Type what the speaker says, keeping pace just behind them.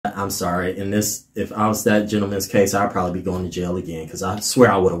I'm sorry. In this, if I was that gentleman's case, I'd probably be going to jail again because I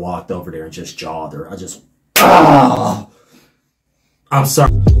swear I would have walked over there and just jawed her. I'm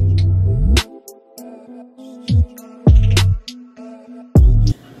sorry.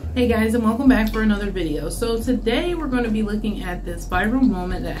 Hey guys, and welcome back for another video. So today we're going to be looking at this viral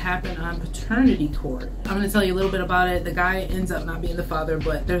moment that happened on Paternity Court. I'm going to tell you a little bit about it. The guy ends up not being the father,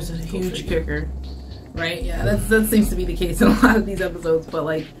 but there's a huge kicker, right? Yeah, that seems to be the case in a lot of these episodes, but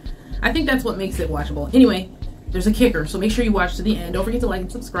like, I think that's what makes it watchable. Anyway, there's a kicker, so make sure you watch to the end. Don't forget to like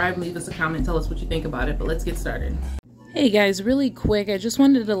and subscribe, leave us a comment, tell us what you think about it, but let's get started. Hey guys, really quick, I just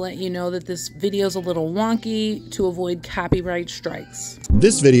wanted to let you know that this video is a little wonky to avoid copyright strikes.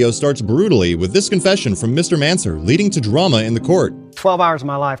 This video starts brutally with this confession from Mr. Manser, leading to drama in the court. 12 hours of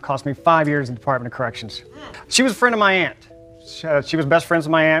my life cost me 5 years in the Department of Corrections. She was a friend of my aunt. She was best friends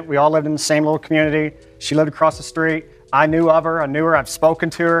with my aunt. We all lived in the same little community. She lived across the street. I knew of her, I've spoken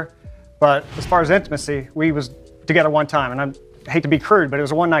to her. But as far as intimacy, we was together one time, and I hate to be crude, but it was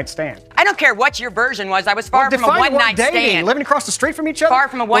a one-night stand. I don't care what your version was. I was far from a one-night stand. Living across the street from each other? Far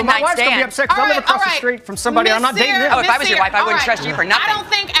from a one-night stand. My wife's going to be upset because I live across the street from somebody I'm not dating. Oh, if I was your wife, I wouldn't trust you for nothing. I don't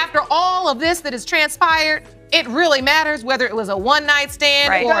think after all of this that has transpired, it really matters whether it was a one-night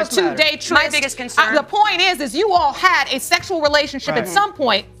stand or a two-day trip. My biggest concern. The point is you all had a sexual relationship at some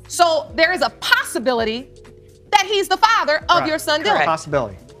point, so there is a possibility that he's the father of your son Dylan.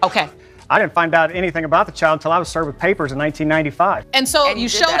 Possibility. Okay. I didn't find out anything about the child until I was served with papers in 1995. And so you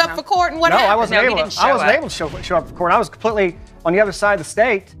showed up for court, and what happened? No, I wasn't able to show up for court. I was completely on the other side of the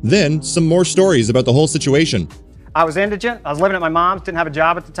state. Then, some more stories about the whole situation. I was indigent. I was living at my mom's, didn't have a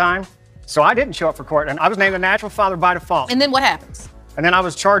job at the time. So I didn't show up for court, and I was named a natural father by default. And then what happens? And then I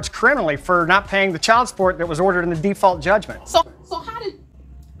was charged criminally for not paying the child support that was ordered in the default judgment. So how did...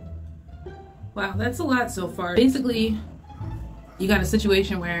 Wow, that's a lot so far. Basically, you got a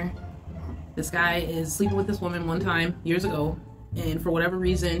situation where this guy is sleeping with this woman one time years ago, and for whatever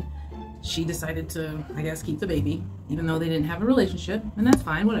reason, she decided to, I guess, keep the baby, even though they didn't have a relationship, and that's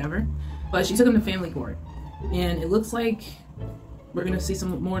fine, whatever. But she took him to family court, and it looks like we're gonna see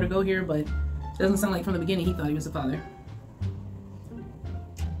some more to go here, but it doesn't sound like from the beginning he thought he was the father.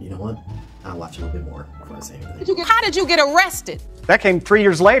 You know what? I'll watch a little bit more before I say anything. How did you get arrested? That came 3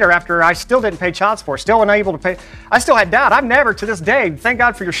 years later after I still didn't pay child support, still unable to pay. I still had doubt. I've never, to this day, thank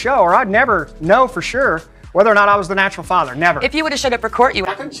God for your show, or I'd never know for sure whether or not I was the natural father. Never. If you would have showed up for court,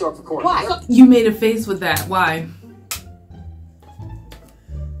 I couldn't show up for court. Why? You made a face with that. Why?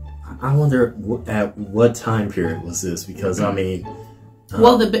 I wonder at what time period was this? Because, I mean...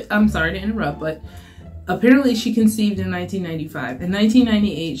 Well, I'm sorry to interrupt, but apparently she conceived in 1995. In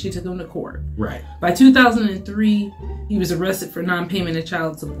 1998, she took him to court. Right. By 2003, he was arrested for non-payment of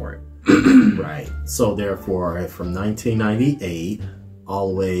child support. Right. So therefore, from 1998 all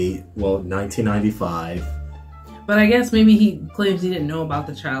the way, well, 1995. But I guess maybe he claims he didn't know about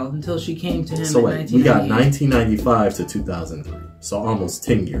the child until she came to him so in wait, we got 1998. 1995 to 2003. So almost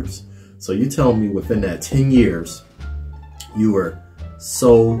 10 years. So you tell me within that 10 years, you were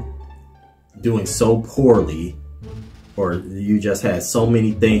doing so poorly, or you just had so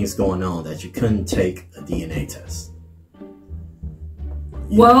many things going on that you couldn't take a DNA test.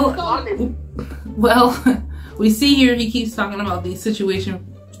 Well, we see here he keeps talking about these situations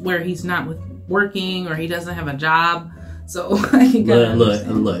where he's not working or he doesn't have a job. So I can look,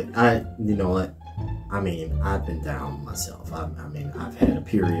 you know what? I mean, I've been down myself. I mean, I've had a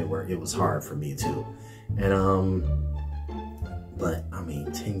period where it was hard for me too, and but I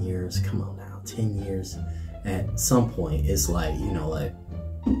mean, 10 years. Come on now, 10 years. At some point, it's like, you know, like,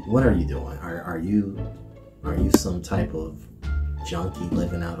 what are you doing? Are you some type of junkie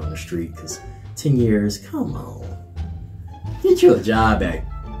living out on the street? Because 10 years, come on, get you a job at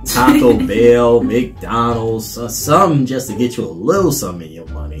Taco Bell, McDonald's, something just to get you a little something in your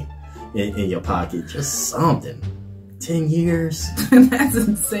money, in your pocket, just something. 10 years. That's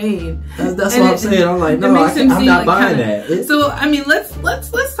insane. That's what I'm saying. I'm like, no, I'm not buying that. So I mean, let's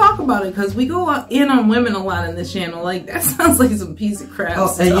talk about it, because we go in on women a lot in this channel. Like, that sounds like some piece of crap.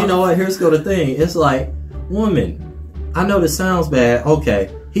 Oh, and you know what? Here's the thing. It's like, woman, I know this sounds bad.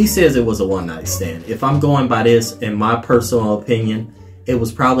 Okay, he says it was a one-night stand. If I'm going by this, in my personal opinion, it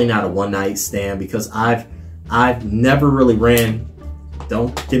was probably not a one-night stand, because I've never really ran.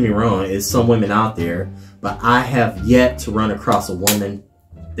 Don't get me wrong. There's some women out there. But I have yet to run across a woman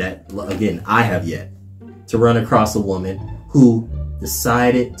I have yet to run across a woman who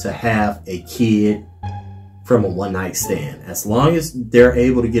decided to have a kid from a one-night stand. As long as they're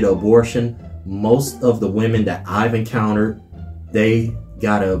able to get an abortion, most of the women that I've encountered, they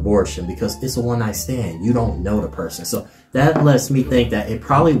got an abortion because it's a one-night stand. You don't know the person. So that lets me think that it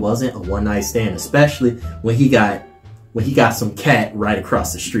probably wasn't a one-night stand, especially when he got some cat right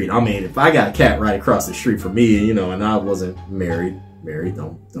across the street. I mean, if I got a cat right across the street from me, you know, and I wasn't married,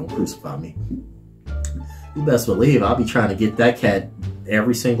 don't crucify me. You best believe I'll be trying to get that cat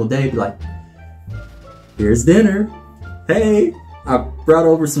every single day. Be like, here's dinner. Hey, I brought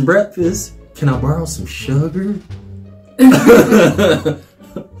over some breakfast. Can I borrow some sugar?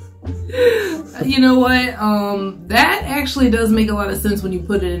 You know what? That actually does make a lot of sense when you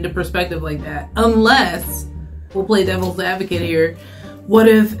put it into perspective like that. Unless, we'll play devil's advocate here, what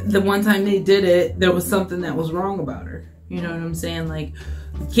if the one time they did it, there was something that was wrong about her? You know what I'm saying? Like,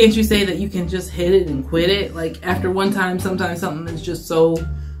 can't you say that you can just hit it and quit it? Like, after one time, sometimes something is just so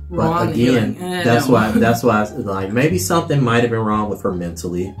wrong. But again, that's why, like, maybe something might have been wrong with her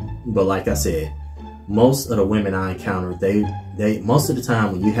mentally. But like I said, most of the women I encountered, they most of the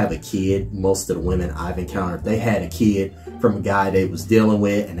time when you have a kid, most of the women I've encountered, they had a kid from a guy they was dealing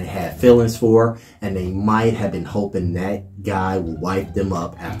with and they had feelings for, and they might have been hoping that guy would wipe them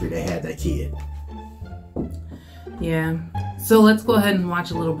up after they had that kid. Yeah. So let's go ahead and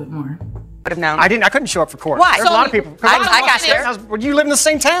watch a little bit more. Would have known. I couldn't show up for court. Why? There's a lot of people. I got there. Well, you live in the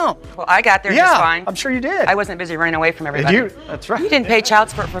same town. Well, I got there just fine. I'm sure you did. I wasn't busy running away from everybody. Did you? That's right. You didn't pay child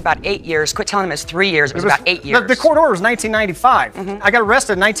support for about 8 years. Quit telling them it's 3 years. It was about 8 years. The court order was 1995. I got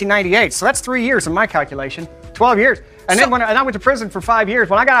arrested in 1998, so that's 3 years in my calculation. 12 years. And then when I went to prison for 5 years,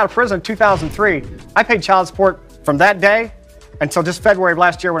 when I got out of prison in 2003, I paid child support from that day until just February of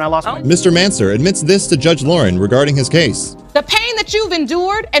last year when I lost my... Mr. Manser admits this to Judge Lauren regarding his case. The pain that you've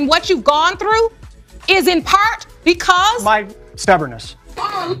endured and what you've gone through is in part because... my stubbornness.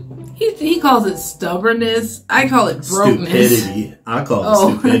 He calls it stubbornness. I call it brokenness. Stupidity. I call it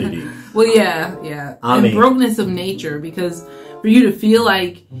stupidity. Well, yeah. I mean, brokenness of nature, because for you to feel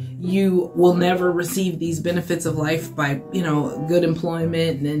like you will never receive these benefits of life by, you know, good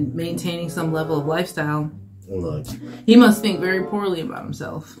employment and maintaining some level of lifestyle. Look, he must think very poorly about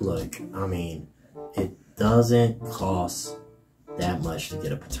himself. Look, I mean, it doesn't cost that much to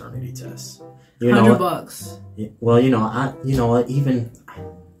get a paternity test. You know, $100. Well, you know what?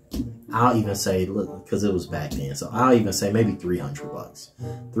 I'll even say, look, because it was back then, so I'll even say maybe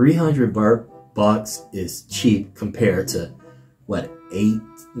 $300. $300 is cheap compared to what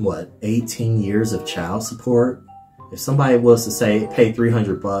 18 years of child support. If somebody was to say pay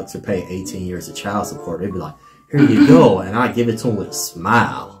 $300 or pay 18 years of child support, they'd be like, "Here you go," and I give it to them with a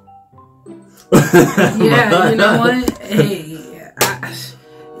smile. Yeah, you know what? Hey,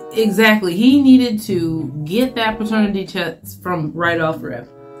 exactly. He needed to get that paternity test from right off rip.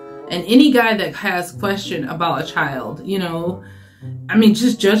 And any guy that has question about a child, you know, I mean,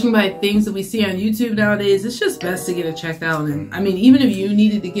 just judging by things that we see on YouTube nowadays, it's just best to get it checked out. And I mean, even if you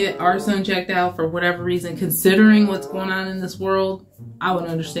needed to get our son checked out for whatever reason, considering what's going on in this world, I would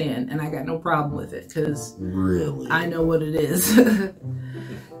understand. And I got no problem with it because really, I know what it is.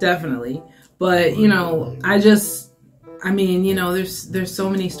 Definitely. But, you know, I mean, you know, there's so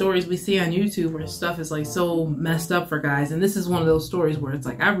many stories we see on YouTube where stuff is like so messed up for guys. And this is one of those stories where it's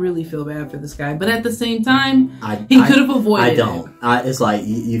like, I really feel bad for this guy. But at the same time, he could have avoided it. It's like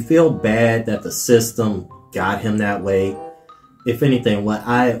you feel bad that the system got him that way. If anything,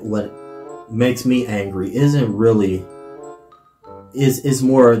 what makes me angry isn't really, is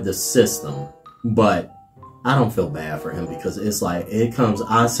more the system. But I don't feel bad for him because it's like,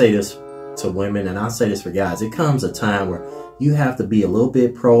 I say this to women, and I say this for guys, it comes a time where you have to be a little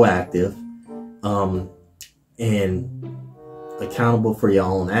bit proactive and accountable for your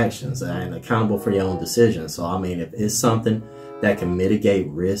own actions and accountable for your own decisions. So I mean, if it's something that can mitigate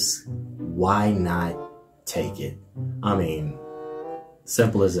risk, why not take it? I mean,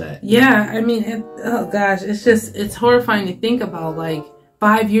 simple as that. Yeah, I mean, oh gosh, it's horrifying to think about, like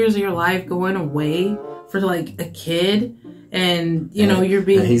 5 years of your life going away for like a kid. And, you know, you're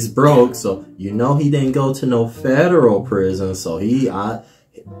being... And he's broke, so you know he didn't go to no federal prison. So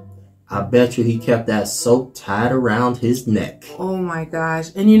I bet you he kept that soap tied around his neck. Oh my gosh.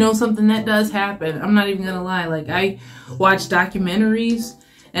 And you know something that does happen? I'm not even going to lie. Like, I watch documentaries,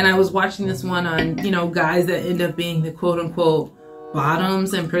 and I was watching this one on, you know, guys that end up being the quote-unquote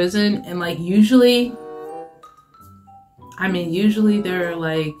bottoms in prison. And, like, usually they're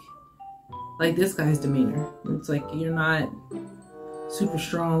like this guy's demeanor. It's like, you're not super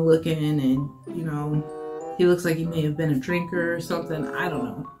strong looking, and you know, he looks like he may have been a drinker or something. I don't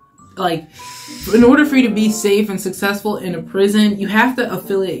know. Like, in order for you to be safe and successful in a prison, you have to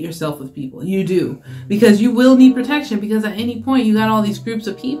affiliate yourself with people. You do, because you will need protection, because at any point you got all these groups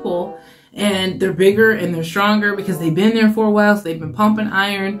of people, and they're bigger and they're stronger because they've been there for a while, so they've been pumping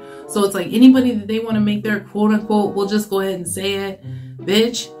iron. So it's like anybody that they want to make their quote unquote, we'll just go ahead and say it,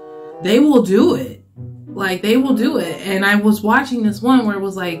 bitch, they will do it. Like, they will do it. And I was watching this one where it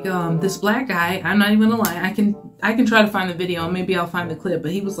was like this black guy, I'm not even gonna lie, I can try to find the video and maybe I'll find the clip,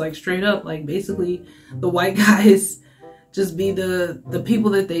 but he was like straight up like basically the white guys just be the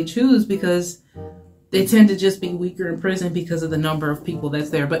people that they choose because they tend to just be weaker in prison because of the number of people that's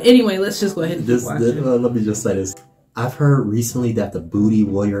there. But anyway, let's just go ahead and keep watching. Let me just say this. I've heard recently that the booty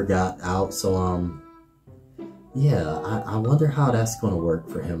warrior got out, so yeah, I wonder how that's going to work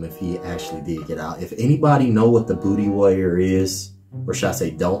for him if he actually did get out. If anybody know what the booty warrior is, or should I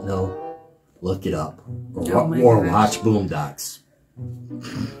say don't know, look it up. Or watch Boondocks.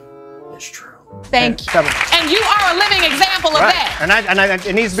 It's true. Thank you. And you are a living example of that. And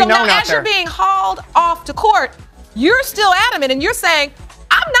it needs to be known out there. So now as you're being hauled off to court, you're still adamant and you're saying,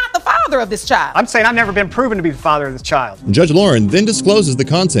 I'm not the father of this child. I'm saying I've never been proven to be the father of this child. Judge Lauren then discloses the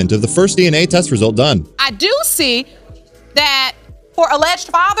content of the first DNA test result done. I do see that for alleged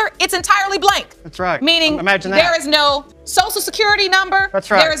father, it's entirely blank. That's right. Meaning there is no social security number.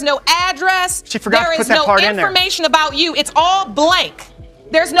 That's right. There is no address. She forgot to put that part in there. There is no information about you. It's all blank.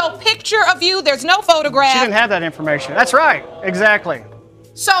 There's no picture of you. There's no photograph. She didn't have that information. That's right. Exactly.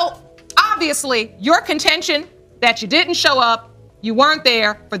 So obviously your contention that you didn't show up, you weren't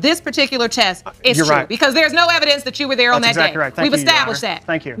there for this particular test is true. Right. Because there's no evidence that you were there on that day. Right. We've established that.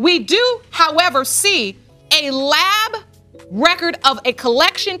 Thank you. We do, however, see a lab record of a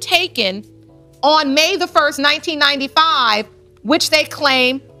collection taken on May the 1st, 1995, which they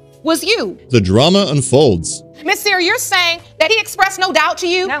claim was you. The drama unfolds. Miss Sear, you're saying that he expressed no doubt to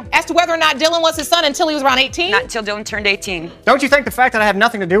you as to whether or not Dylan was his son until he was around 18? Not until Dylan turned 18. Don't you think the fact that I have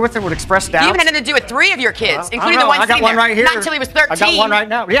nothing to do with it would express doubt? You even had nothing to do with 3 of your kids, including the one I got one right here. Not until he was 13. I got one right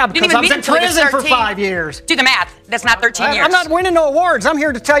now. Yeah, because I was in prison for 5 years. Do the math. That's not 13 years. I'm not winning no awards. I'm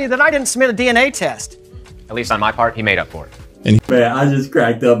here to tell you that I didn't submit a DNA test. At least on my part, he made up for it. Man, I just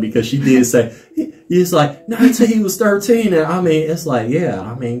cracked up because she did say, he's like, not until he was 13. And I mean, it's like, yeah,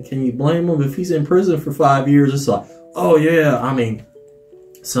 I mean, can you blame him if he's in prison for 5 years? It's like, oh yeah, I mean,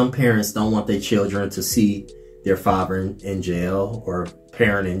 some parents don't want their children to see their father in jail or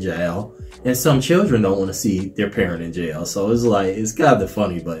parent in jail. And some children don't want to see their parent in jail. So it's like, it's kind of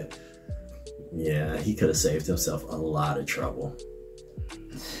funny, but yeah, he could have saved himself a lot of trouble.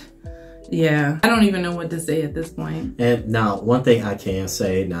 Yeah, I don't even know what to say at this point. And now, one thing I can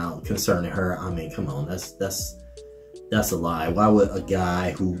say now concerning her, I mean, come on, that's a lie. Why would a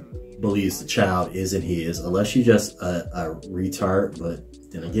guy who believes the child isn't his, unless you're just a retard?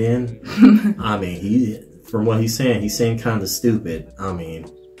 But then again, I mean, from what he's saying kind of stupid. I mean,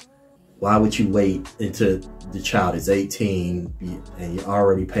 why would you wait until the child is 18 and you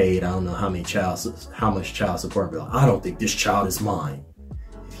already paid, I don't know how much child support bill? I don't think this child is mine.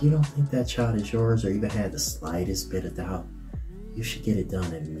 If you don't think that child is yours or even had the slightest bit of doubt, you should get it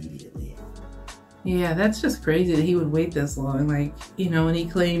done immediately. Yeah, that's just crazy that he would wait this long. Like, you know, and he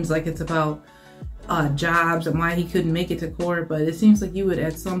claims like it's about jobs and why he couldn't make it to court. But it seems like you would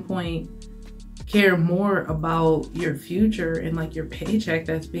at some point care more about your future and like your paycheck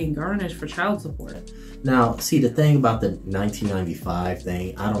that's being garnished for child support. Now, see, the thing about the 1995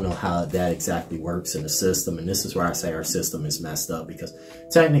 thing, I don't know how that exactly works in the system. And this is where I say our system is messed up, because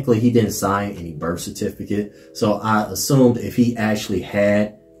technically he didn't sign any birth certificate. So I assumed if he actually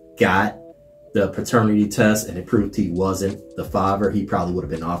had got the paternity test and it proved he wasn't the father, he probably would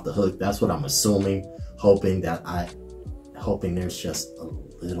have been off the hook. That's what I'm assuming, hoping there's just a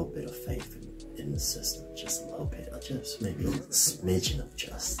little bit of faith in the system, just a little bit, just maybe a smidgen of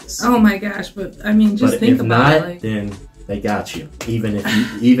justice. Oh my gosh, but I mean, just think about it. Like, then they got you. Even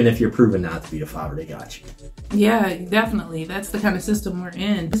if you're proven not to be the father, they got you. Yeah, definitely. That's the kind of system we're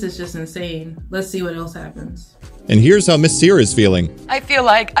in. This is just insane. Let's see what else happens. And here's how Miss Sear is feeling. I feel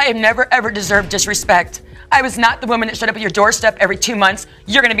like I have never ever deserved disrespect. I was not the woman that showed up at your doorstep every 2 months.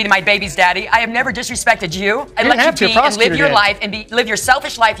 You're going to be my baby's daddy. I have never disrespected you. I let you be and live your life and live your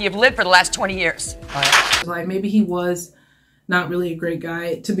selfish life you've lived for the last 20 years. Like, maybe he was not really a great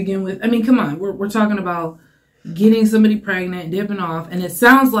guy to begin with. I mean, come on. We're talking about getting somebody pregnant, dipping off, and it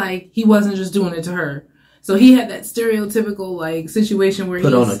sounds like he wasn't just doing it to her. So he had that stereotypical like situation where he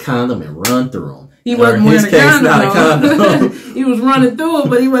put on a condom and run through them. He wasn't wearing a condom. He was running through it,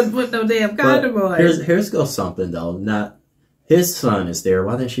 but he wasn't putting no damn condom on. Here's goes something though. Not his son is there.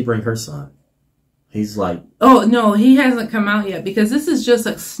 Why didn't she bring her son? He's like, oh no, he hasn't come out yet because this is just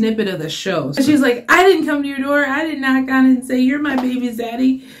a snippet of the show. And she's like, I didn't come to your door. I didn't knock on it and say you're my baby's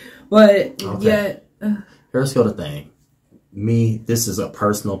daddy. But yet, here's go the thing. this is a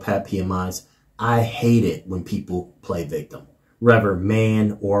personal pet peeve of mine. I hate it when people play victim, whether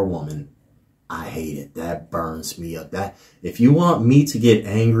man or woman. I hate it. That burns me up. That if you want me to get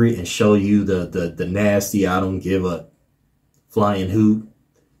angry and show you the nasty, I don't give a flying hoot,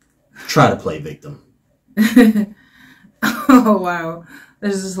 try to play victim. Oh, wow.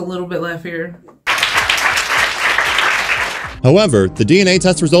 There's just a little bit left here. However, the DNA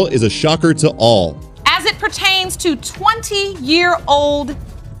test result is a shocker to all. As it pertains to 20-year-old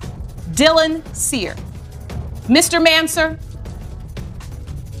Dylan Sear, Mr. Manser,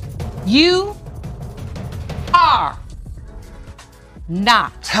 you are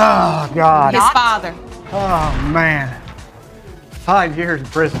not Oh, God. his father. Oh, man. 5 years in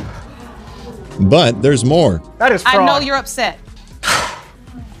prison. But there's more. That is fraud. I know you're upset.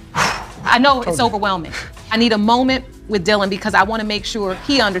 I know it's overwhelming. I need a moment with Dylan because I want to make sure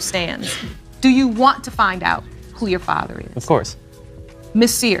he understands. Do you want to find out who your father is? Of course.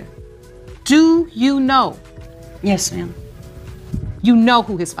 Miss Sear, do you know? Yes, ma'am. You know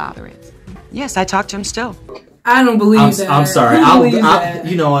who his father is? Yes, I talk to him still. I don't believe that. I'm sorry. I don't believe that.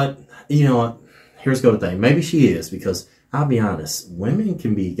 You know what? Here's the thing. Maybe she is, because I'll be honest. Women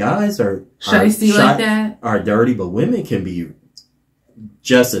can be, guys are Shiesty like that, are dirty, but women can be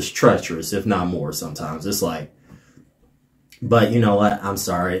just as treacherous, if not more. Sometimes it's like. But you know what? I'm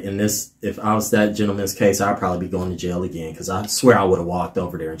sorry. In this, if I was that gentleman's case, I'd probably be going to jail again, because I swear I would have walked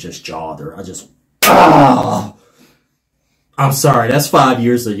over there and just jawed her. I'm sorry. That's 5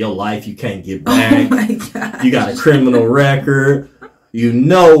 years of your life you can't get back. Oh my God. You got a criminal record. You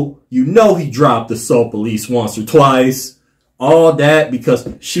know he dropped the soap at least once or twice. All that because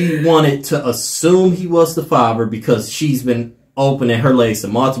she wanted to assume he was the father, because she's been opening her legs to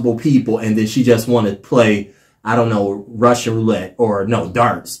multiple people, and then she just wanted to play, I don't know, Russian roulette or no,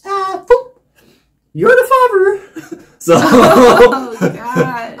 darts. You're the father. So Oh,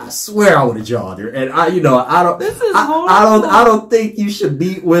 God. I swear I would have jawed her. And I don't. This is I don't think you should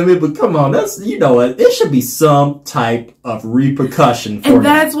beat women, but come on, that's, you know what? It should be some type of repercussion for And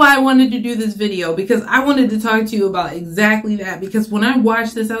that's why I wanted to do this video, because I wanted to talk to you about exactly that. Because when I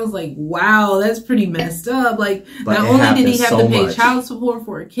watched this, I was like, wow, that's pretty messed up. Like, But not it only did he happens have so to pay much. child support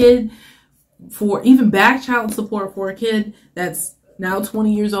for a kid, for even back child support for a kid that's now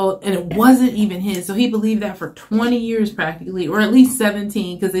 20 years old, and it wasn't even his. So he believed that for 20 years practically, or at least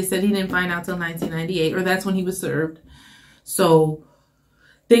 17, because they said he didn't find out till 1998, or that's when he was served. So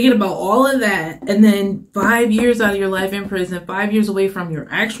thinking about all of that, and then 5 years out of your life in prison, 5 years away from your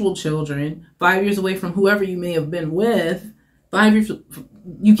actual children, 5 years away from whoever you may have been with, 5 years,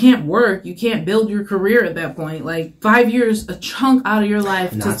 you can't work, you can't build your career at that point. Like 5 years, a chunk out of your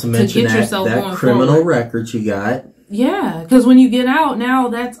life to mention get yourself that going criminal forward. record you got. Yeah, because when you get out, now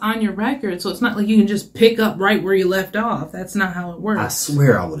that's on your record. So it's not like you can just pick up right where you left off. That's not how it works. I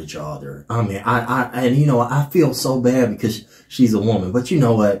swear I would have jawed her. I mean, and you know, I feel so bad because she's a woman. But you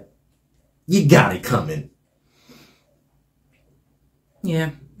know what? You got it coming. Yeah,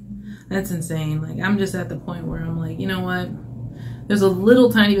 that's insane. Like, I'm just at the point where I'm like, you know what? There's a little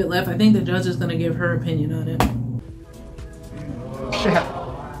tiny bit left. I think the judge is going to give her opinion on it.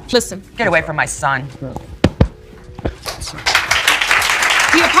 Listen, Get away from my son.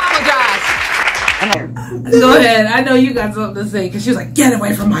 he apologized. Go ahead. I know you got something to say, because she was like, get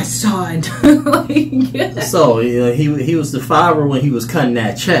away from my son. Like, yeah. So he was the father when he was cutting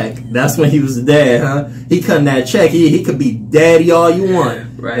that check. That's when he was the dad, huh? He cutting that check. He could be daddy all you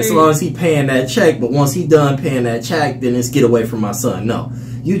want, Right. as long as he paying that check. But once he done paying that check, then it's get away from my son. No,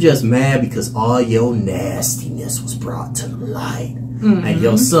 you just mad because all your nastiness was brought to the light, and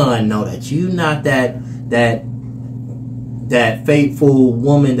your son know that you not that faithful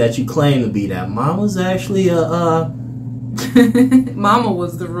woman that you claim to be. That mama's actually a Mama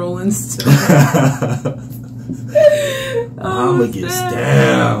was the rolling stone. mama gets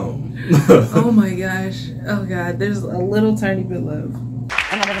down. Oh my gosh. Oh God. There's a little tiny bit left.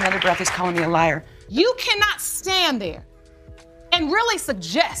 And under another breath, he's calling me a liar. You cannot stand there and really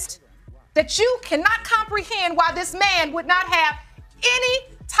suggest that you cannot comprehend why this man would not have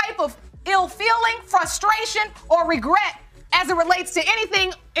any type of ill feeling, frustration, or regret as it relates to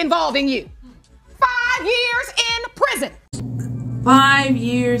anything involving you. 5 years in prison. 5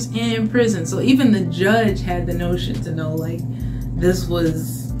 years in prison. So even the judge had the notion to know, like, this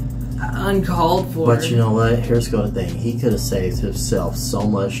was uncalled for. But you know what? Here's the thing. He could have saved himself so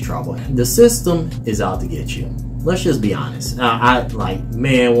much trouble. The system is out to get you. Let's just be honest. I like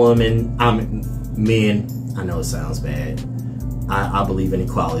man, woman. Men. I know it sounds bad. I believe in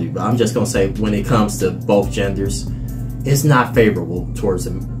equality, but I'm just gonna say when it comes to both genders, it's not favorable towards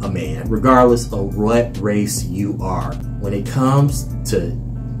a man, regardless of what race you are. When it comes to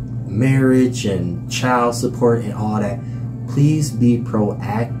marriage and child support and all that, please be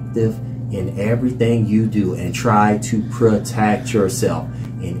proactive in everything you do and try to protect yourself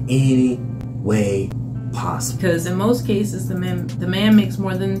in any way possible. Because in most cases, the man makes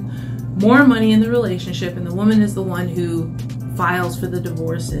more money in the relationship, and the woman is the one who files for the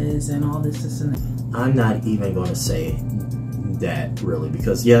divorces and all this and that. I'm not even going to say that really,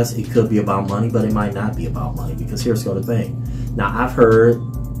 because yes, it could be about money, but it might not be about money, because here's the thing. Now, I've heard,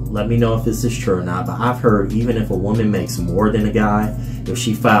 let me know if this is true or not, but I've heard even if a woman makes more than a guy, if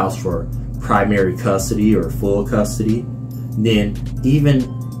she files for primary custody or full custody, then even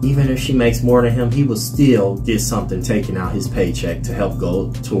if she makes more than him, he will still get something taken out his paycheck to help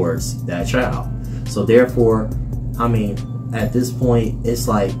go towards that child. So therefore, I mean, at this point, it's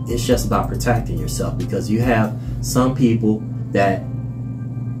like, it's just about protecting yourself, because you have some people that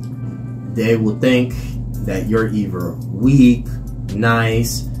they will think that you're either weak,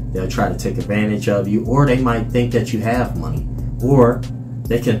 nice, they'll try to take advantage of you, or they might think that you have money, or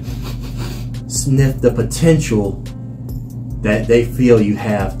they can sniff the potential that they feel you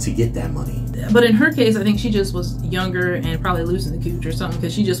have to get that money. But in her case, I think she just was younger and probably losing the cooch or something,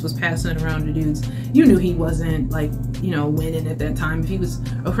 because she just was passing it around to dudes. You knew he wasn't, like, you know, winning at that time. If he was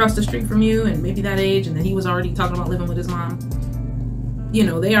across the street from you and maybe that age, and then he was already talking about living with his mom, you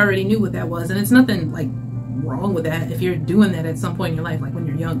know, they already knew what that was. And it's nothing like wrong with that if you're doing that at some point in your life, like when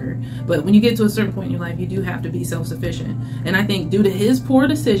you're younger. But when you get to a certain point in your life, you do have to be self-sufficient. And I think due to his poor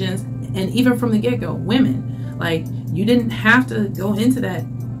decisions, and even from the get-go, women, like, you didn't have to go into that,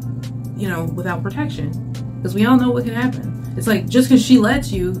 you know, without protection, because we all know what can happen. It's like, just because she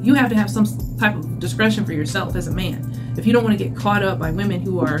lets you, you have to have some type of discretion for yourself as a man. If you don't want to get caught up by women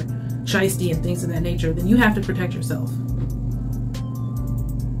who are shisty and things of that nature, then you have to protect yourself.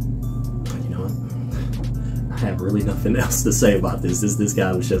 You know what? I have really nothing else to say about this. This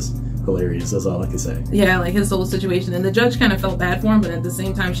guy was just hilarious. That's all I can say. Yeah, like his whole situation, and the judge kind of felt bad for him, but at the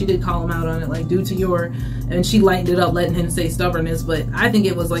same time, she did call him out on it, like, due to your, and she lightened it up, letting him say stubbornness. But I think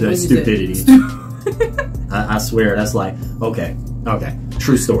it was like stupidity. I swear, that's like, okay,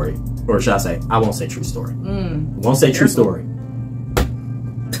 true story, or should I say? I won't say true story. Won't say true story.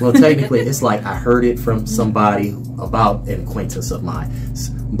 Well, technically, it's like I heard it from somebody about an acquaintance of mine,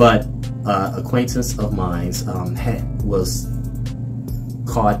 but acquaintance of mine was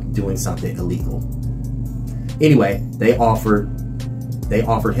caught doing something illegal. Anyway, they offered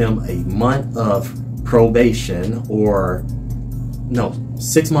him a month of probation, or no,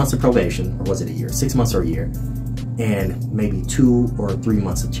 6 months of probation, or was it a year? 6 months or a year, and maybe 2 or 3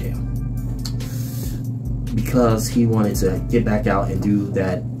 months of jail, because he wanted to get back out and do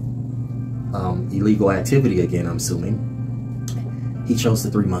that illegal activity again. I'm assuming he chose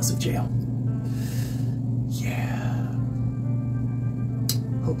the 3 months of jail.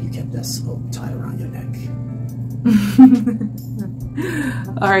 Hope you kept that soap tied around your neck.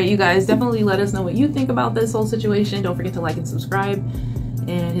 Alright, you guys, definitely let us know what you think about this whole situation. Don't forget to like and subscribe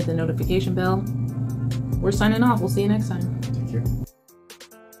and hit the notification bell. We're signing off. We'll see you next time.